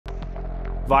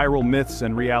viral myths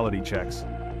and reality checks.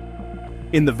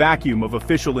 In the vacuum of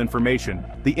official information,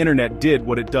 the internet did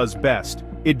what it does best.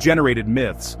 It generated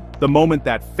myths. The moment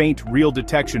that faint real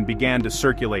detection began to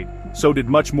circulate, so did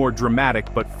much more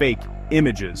dramatic but fake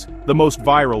images. The most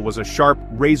viral was a sharp,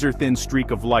 razor-thin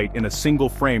streak of light in a single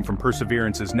frame from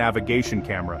Perseverance's navigation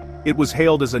camera. It was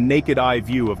hailed as a naked-eye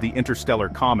view of the interstellar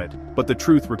comet, but the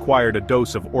truth required a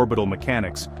dose of orbital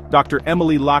mechanics. Dr.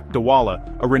 Emily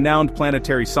Lakdawalla, a renowned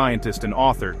planetary scientist and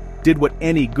author, did what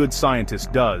any good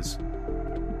scientist does.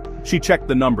 She checked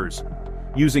the numbers.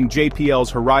 Using JPL's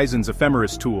HORIZONS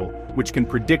ephemeris tool, which can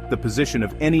predict the position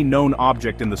of any known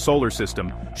object in the solar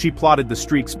system, she plotted the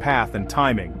streak's path and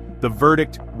timing. The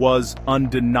verdict was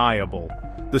undeniable.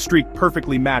 The streak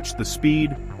perfectly matched the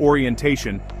speed,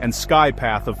 orientation, and sky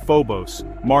path of Phobos,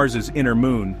 Mars's inner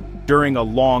moon, during a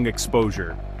long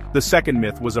exposure. The second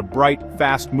myth was a bright,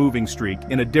 fast-moving streak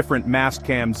in a different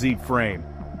Mastcam-Z frame.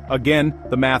 Again,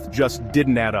 the math just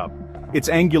didn't add up. Its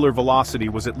angular velocity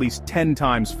was at least 10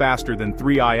 times faster than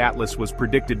 3i Atlas was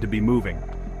predicted to be moving.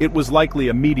 It was likely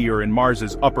a meteor in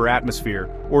Mars's upper atmosphere,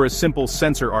 or a simple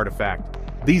sensor artifact.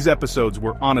 These episodes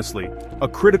were honestly a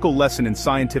critical lesson in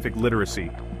scientific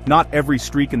literacy. Not every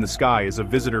streak in the sky is a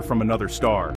visitor from another star.